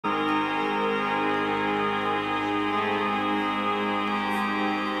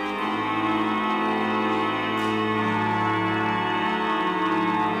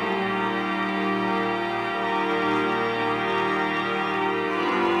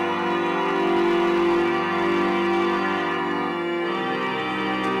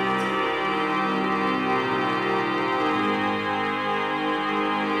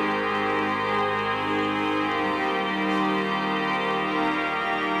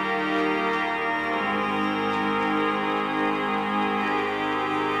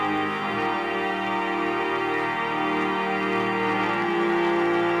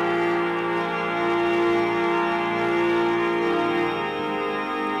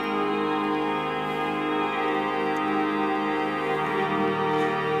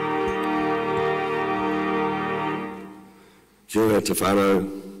Kia ora te whānau,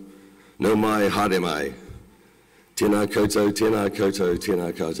 nau mai haere mai. Tēnā koutou, tēnā koutou,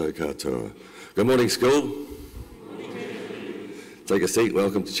 tēnā koutou katoa. Good morning, school. Take a seat,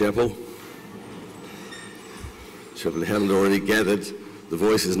 welcome to chapel. If you haven't already gathered, the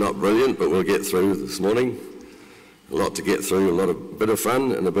voice is not brilliant, but we'll get through this morning. A lot to get through, a bit of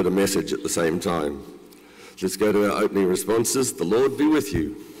fun and a bit of message at the same time. Let's go to our opening responses. The Lord be with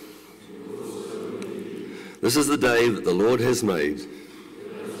you. This is the day that the Lord has made.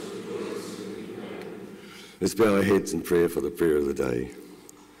 Let's bow our heads in prayer for the prayer of the day.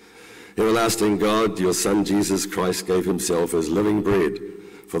 Everlasting God, your Son Jesus Christ gave himself as living bread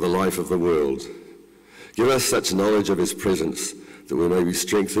for the life of the world. Give us such knowledge of his presence that we may be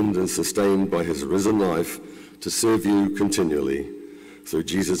strengthened and sustained by his risen life to serve you continually. Through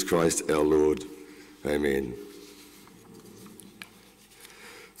Jesus Christ our Lord. Amen.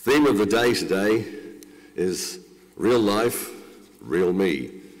 Theme of the day today is real life, real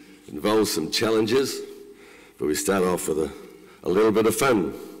me. It involves some challenges, but we start off with a little bit of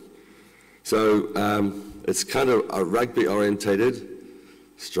fun. So it's kind of a rugby orientated,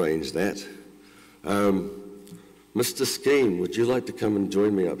 strange that. Mr. Skeen, would you like to come and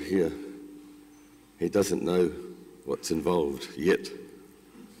join me up here? He doesn't know what's involved yet.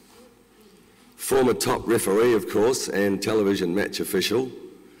 Former top referee, of course, and television match official.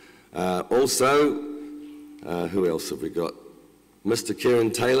 Also, who else have we got? Mr. Kieran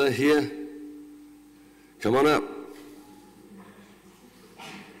Taylor here. Come on up.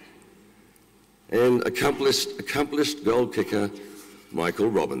 And accomplished goal kicker, Michael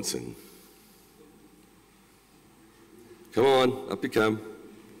Robinson. Come on, up you come.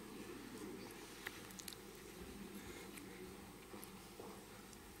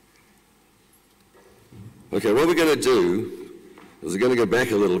 Okay, what we're going to do is we're going to go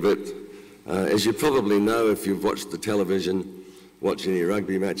back a little bit. As you probably know, if you've watched the television, watched any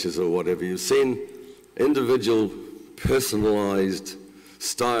rugby matches or whatever, you've seen individual personalised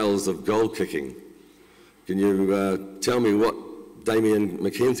styles of goal kicking. Can you tell me what Damien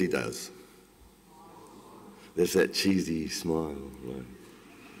McKenzie does? There's that cheesy smile, right?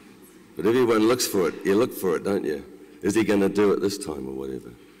 But everyone looks for it. You look for it, don't you? Is he going to do it this time or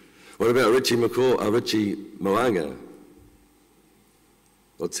whatever? What about Richie Mo'unga?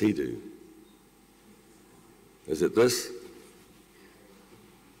 What's he do? Is it this?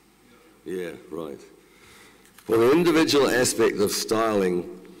 Yeah, right. Well, the individual aspect of styling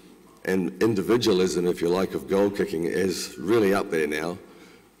and individualism, if you like, of goal kicking is really up there now.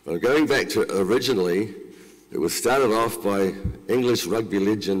 But going back to originally, it was started off by English rugby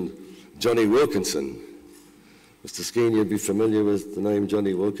legend Johnny Wilkinson. Mr. Skeen, you'd be familiar with the name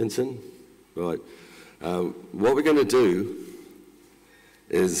Johnny Wilkinson? Right. What we're going to do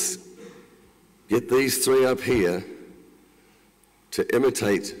is get these three up here to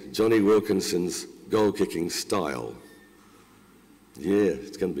imitate Johnny Wilkinson's goal-kicking style. Yeah,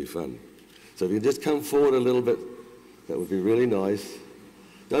 it's going to be fun. So if you just come forward a little bit, that would be really nice.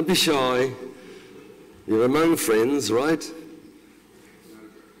 Don't be shy. You're among friends, right?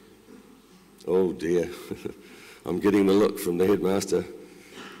 Oh dear. I'm getting the look from the headmaster.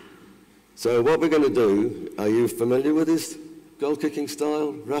 So what we're going to do, are you familiar with his goal-kicking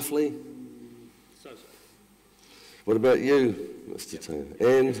style, roughly? So. What about you, Mr. Taylor?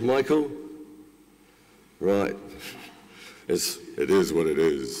 And Michael? Right. It is what it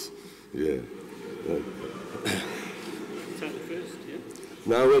is. Yeah. First, yeah.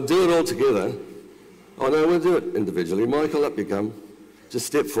 No, we'll do it all together. Oh no, we'll do it individually. Michael, up you come. Just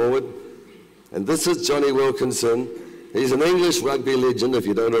step forward. And this is Johnny Wilkinson. He's an English rugby legend, if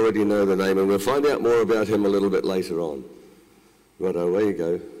you don't already know the name, and we'll find out more about him a little bit later on. Righto, away you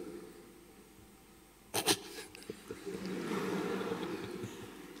go.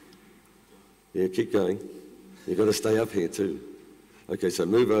 Yeah, keep going. You've got to stay up here too. Okay, so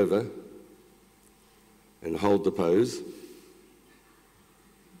move over and hold the pose.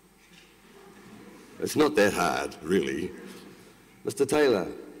 It's not that hard, really. Mr. Taylor,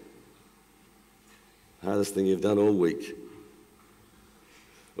 hardest thing you've done all week.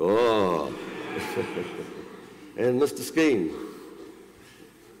 Oh. And Mr. Skeen.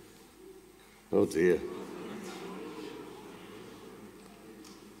 Oh dear.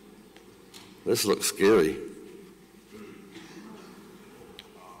 This looks scary.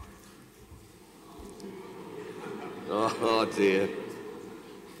 Oh dear.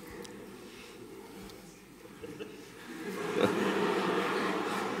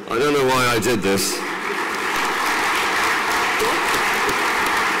 I don't know why I did this.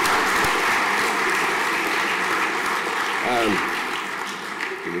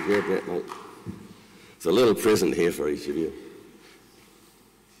 Can you grab that, mate? It's a little present here for each of you.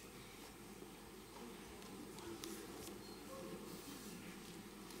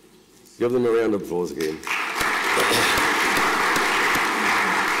 Give them a round of applause again.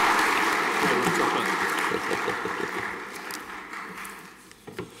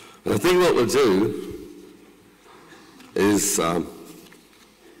 And I think what we'll do is,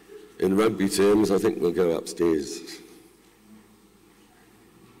 in rugby terms, I think we'll go upstairs.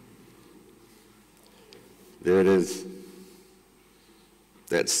 There it is.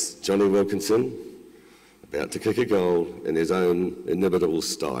 That's Jonny Wilkinson, about to kick a goal in his own inimitable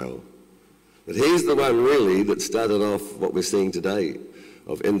style. But he's the one really that started off what we're seeing today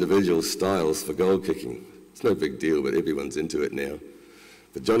of individual styles for goal kicking. It's no big deal, but everyone's into it now.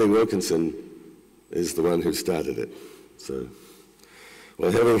 But Jonny Wilkinson is the one who started it. So,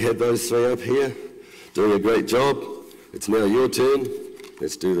 well, having had those three up here, doing a great job, it's now your turn.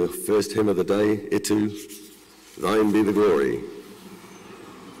 Let's do the first hymn of the day, Etu, Thine Be the Glory.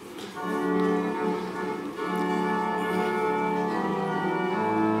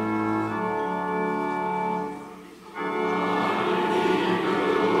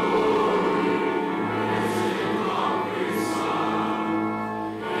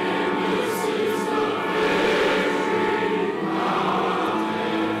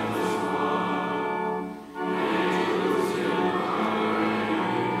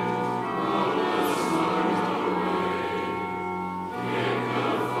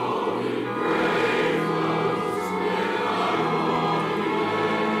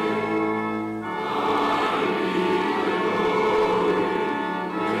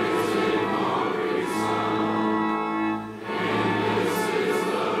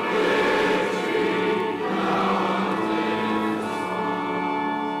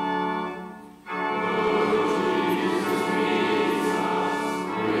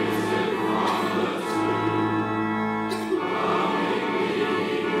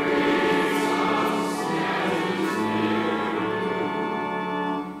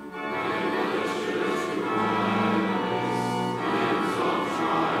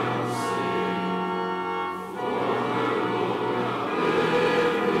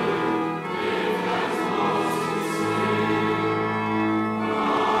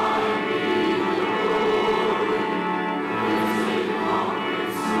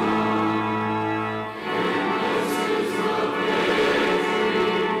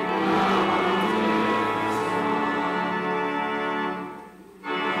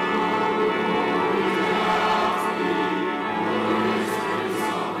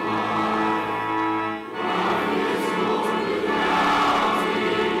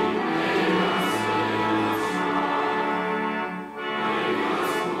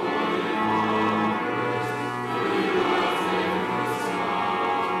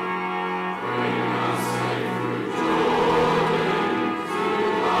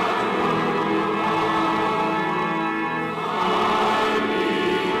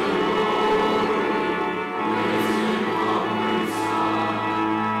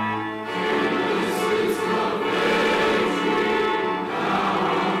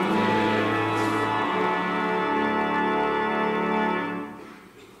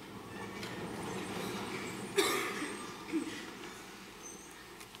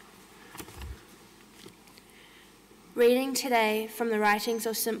 Reading today from the writings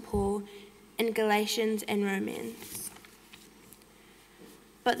of St. Paul in Galatians and Romans.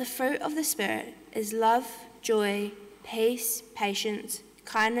 But the fruit of the Spirit is love, joy, peace, patience,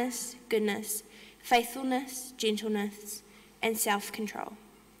 kindness, goodness, faithfulness, gentleness, and self-control.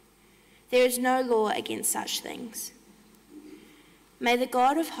 There is no law against such things. May the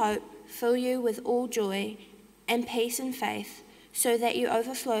God of hope fill you with all joy and peace and faith, so that you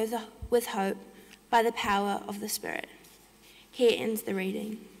overflow with hope by the power of the Spirit. Here ends the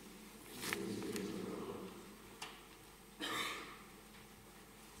reading.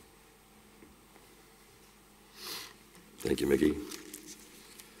 Thank you, Mickey.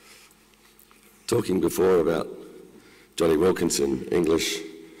 Talking before about Jonny Wilkinson, English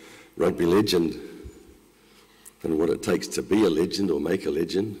rugby legend, and what it takes to be a legend or make a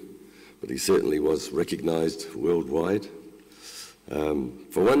legend, but he certainly was recognised worldwide.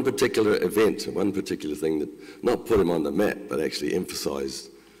 For one particular event, one particular thing that not put him on the map, but actually emphasised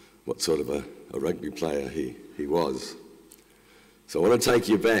what sort of a rugby player he was. So I want to take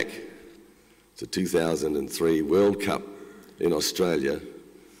you back to 2003 World Cup in Australia,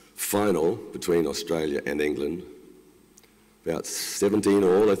 final between Australia and England. About 17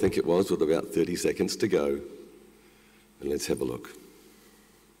 all, I think it was, with about 30 seconds to go. And let's have a look.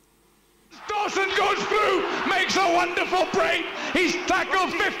 Dawson goes through, makes a wonderful break. He's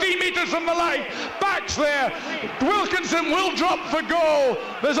tackled 15 metres from the line. Backs there. Wilkinson will drop for goal.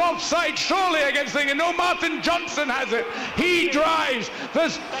 There's offside surely against England. No, Martin Johnson has it. He drives.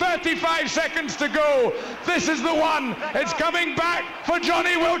 There's 35 seconds to go. This is the one. It's coming back for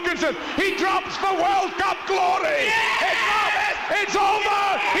Jonny Wilkinson. He drops for World Cup glory. It's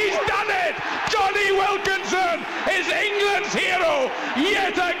over. He's done it. Jonny Wilkinson is England's hero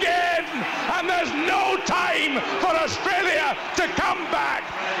yet again. And there's no time for Australia to come back.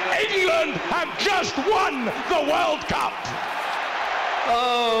 England have just won the World Cup.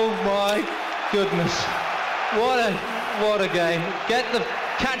 Oh my goodness. What a game.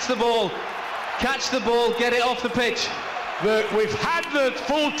 Catch the ball, get it off the pitch. We've had the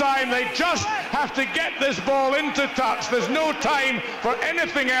full time. They just have to get this ball into touch. There's no time for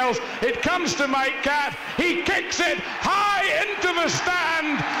anything else. It comes to Mike Catt. He kicks it high into the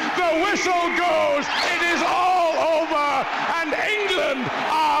stand. The whistle goes. It is all over. And England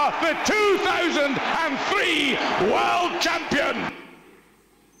are the 2003 world champion.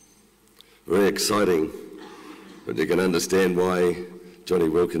 Very exciting. But you can understand why Jonny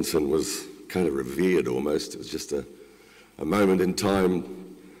Wilkinson was kind of revered almost. It was just a moment in time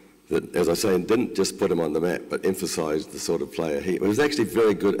that, as I say, didn't just put him on the map, but emphasised the sort of player he was. Actually a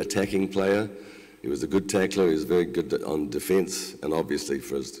very good attacking player. He was a good tackler. He was very good on defence, and obviously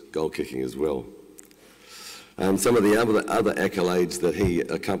for his goal kicking as well. Some of the other accolades that he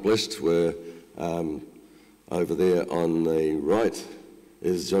accomplished were over there on the right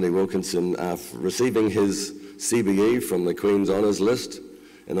is Jonny Wilkinson receiving his CBE from the Queen's Honours List,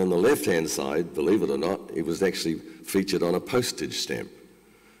 and on the left-hand side, believe it or not, he was actually featured on a postage stamp.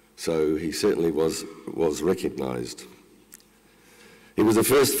 So he certainly was recognised. He was the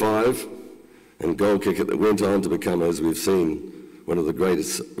first five and goal kicker that went on to become, as we've seen, one of the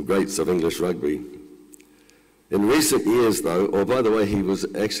greats of English rugby. In recent years, though, by the way, he was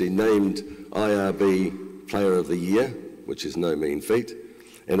actually named IRB Player of the Year, which is no mean feat,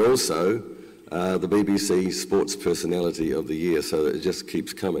 and also the BBC Sports Personality of the Year, so it just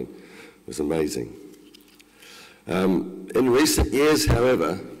keeps coming. It was amazing. In recent years,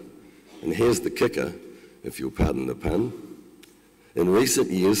 however, and here's the kicker, if you'll pardon the pun, in recent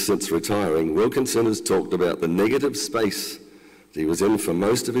years since retiring, Wilkinson has talked about the negative space that he was in for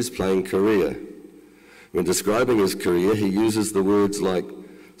most of his playing career. When describing his career, he uses the words like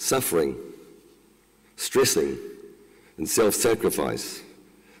suffering, stressing, and self-sacrifice.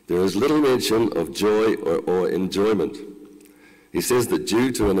 There is little mention of joy or enjoyment. He says that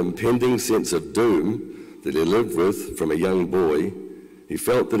due to an impending sense of doom that he lived with from a young boy, he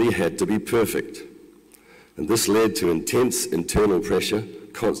felt that he had to be perfect. And this led to intense internal pressure,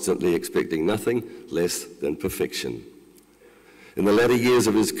 constantly expecting nothing less than perfection. In the latter years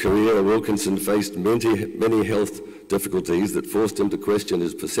of his career, Wilkinson faced many health difficulties that forced him to question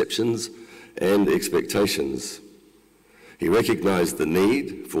his perceptions and expectations. He recognised the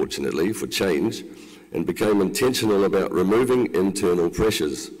need, fortunately, for change and became intentional about removing internal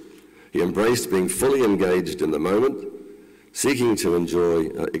pressures. He embraced being fully engaged in the moment, seeking to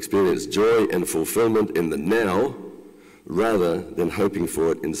experience joy and fulfilment in the now, rather than hoping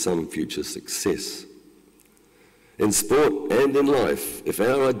for it in some future success. In sport and in life, if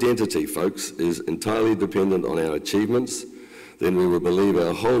our identity, folks, is entirely dependent on our achievements, then we will believe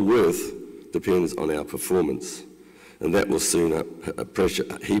our whole worth depends on our performance. And that will soon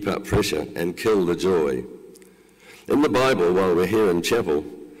heap up pressure and kill the joy. In the Bible, while we're here in chapel,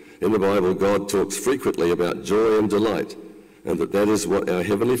 in the Bible, God talks frequently about joy and delight, and that is what our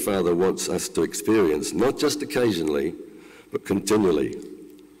Heavenly Father wants us to experience, not just occasionally, but continually.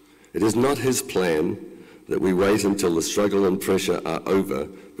 It is not His plan that we wait until the struggle and pressure are over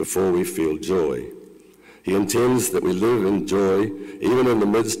before we feel joy. He intends that we live in joy even in the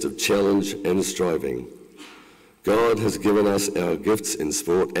midst of challenge and striving. God has given us our gifts in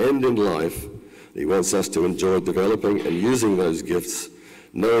sport and in life. He wants us to enjoy developing and using those gifts,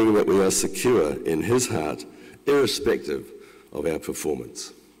 knowing that we are secure in His heart, irrespective of our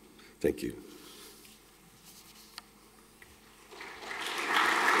performance. Thank you.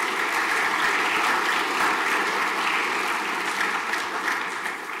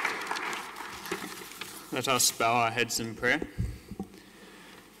 Let us bow our heads in prayer.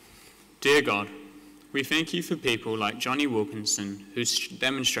 Dear God, we thank you for people like Jonny Wilkinson who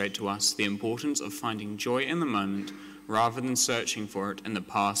demonstrate to us the importance of finding joy in the moment rather than searching for it in the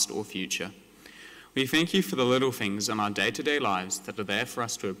past or future. We thank you for the little things in our day-to-day lives that are there for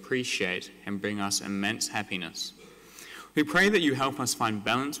us to appreciate and bring us immense happiness. We pray that you help us find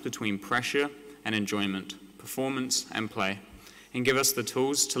balance between pressure and enjoyment, performance and play, and give us the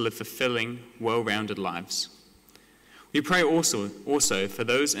tools to live fulfilling, well-rounded lives. We pray also for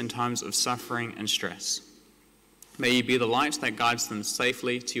those in times of suffering and stress. May you be the light that guides them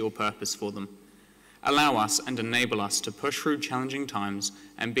safely to your purpose for them. Allow us and enable us to push through challenging times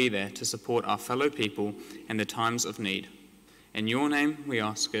and be there to support our fellow people in the times of need. In your name we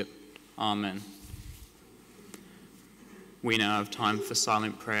ask it. Amen. We now have time for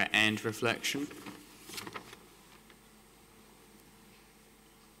silent prayer and reflection.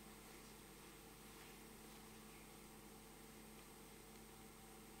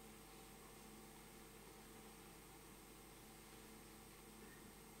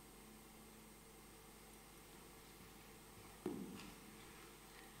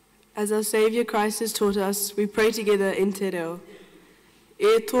 As our Saviour Christ has taught us, we pray together in Te Reo.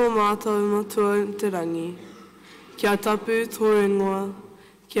 E tō mātou matua te rangi, kia tapu tō ingoa,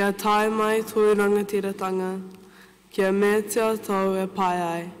 kia tae mai tō rangatiratanga, kia metea tau e pai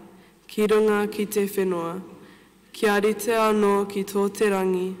ai, ki runga ki te whenua, kia rite anō ki tō te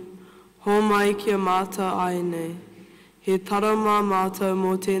rangi, ho mai kia mātou ai nei, he tarama mātou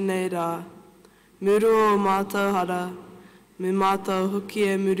mō tēnei rā, muru o mātou hara, me mātou huki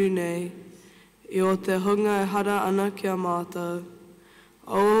e muru nei, I o te hunga e hara ana kia mātou,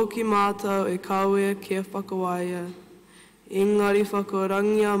 o ki mātou e kawea kia whakawaia, engari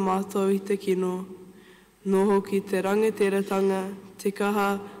whakarangia mātou I te kino, noho ki te rangatiratanga, te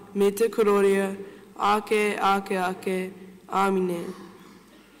kaha, me te kororia, ake, ake, ake, āmine.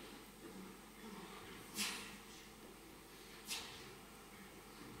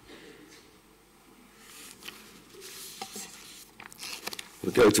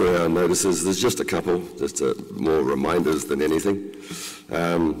 We'll go to our notices. There's just a couple, just more reminders than anything.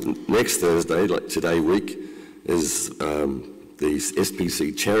 Next Thursday, like today week, is the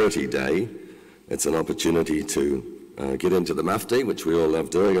SPC Charity Day. It's an opportunity to get into the mufti, which we all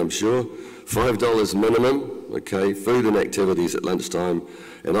love doing, I'm sure. $5 minimum, okay, food and activities at lunchtime,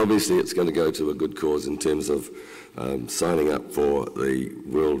 and obviously it's going to go to a good cause in terms of signing up for the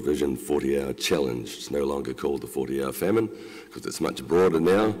World Vision 40-Hour Challenge. It's no longer called the 40-Hour Famine, because it's much broader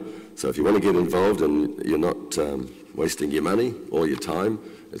now. So if you want to get involved and you're not wasting your money or your time,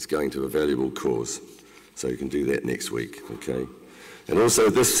 it's going to a valuable cause. So you can do that next week, okay? And also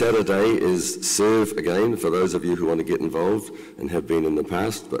this Saturday is Serve Again, for those of you who want to get involved and have been in the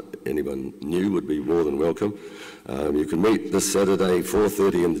past, but anyone new would be more than welcome. You can meet this Saturday,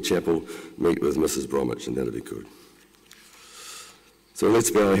 4:30 in the chapel, meet with Mrs. Bromwich, and that'll be good. So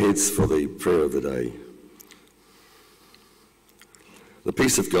let's bow our heads for the prayer of the day. The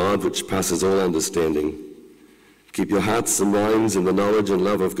peace of God, which passes all understanding, keep your hearts and minds in the knowledge and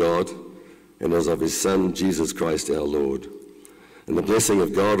love of God and as of his Son, Jesus Christ our Lord. And the blessing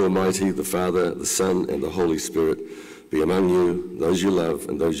of God Almighty, the Father, the Son, and the Holy Spirit be among you, those you love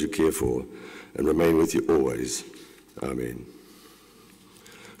and those you care for, and remain with you always. Amen.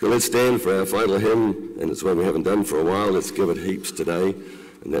 So let's stand for our final hymn, and it's one we haven't done for a while. Let's give it heaps today,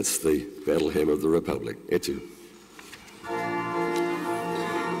 and that's the Battle Hymn of the Republic. Etu. Hallelujah.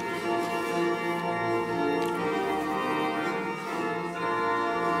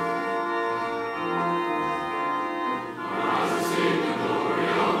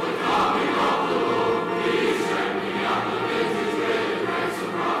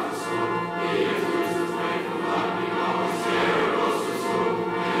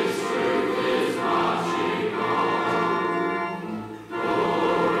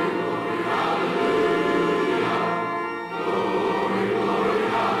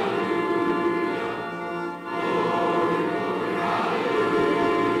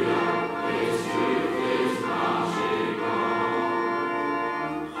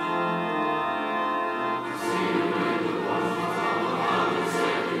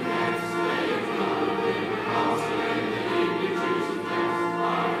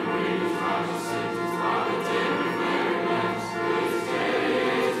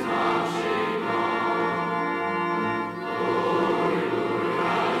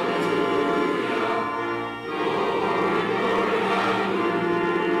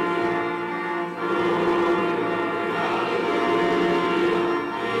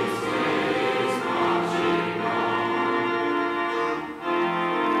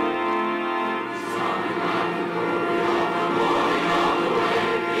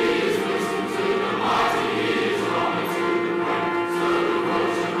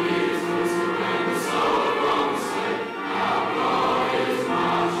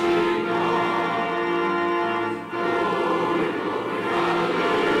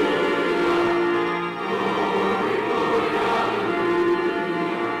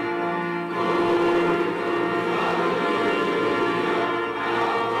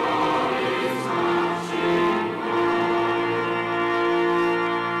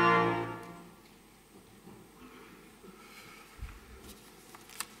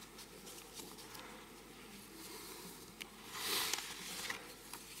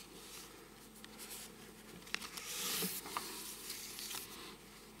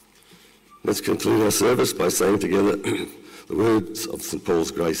 Let's conclude our service by saying together the words of St.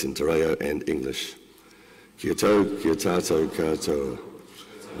 Paul's Grace in Te Reo and English. Kia tau, kia tātou katoa,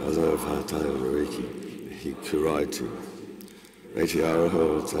 azo whātai riki, hi kuraitu. Me te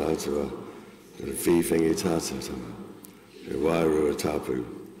aroho tātua, te whiwhingi tātatama, te wairua tapu,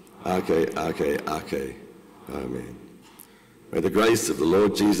 ake, ake, ake. Amen. May the grace of the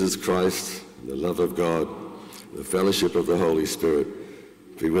Lord Jesus Christ, the love of God, the fellowship of the Holy Spirit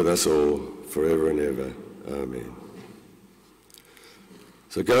be with us all forever and ever. Amen.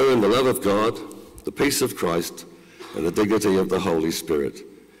 So go in the love of God, the peace of Christ, and the dignity of the Holy Spirit.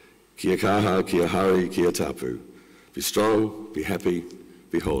 Kia kaha, kia hari, kia tapu. Be strong, be happy,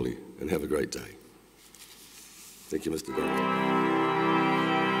 be holy, and have a great day. Thank you, Mr. Doctor.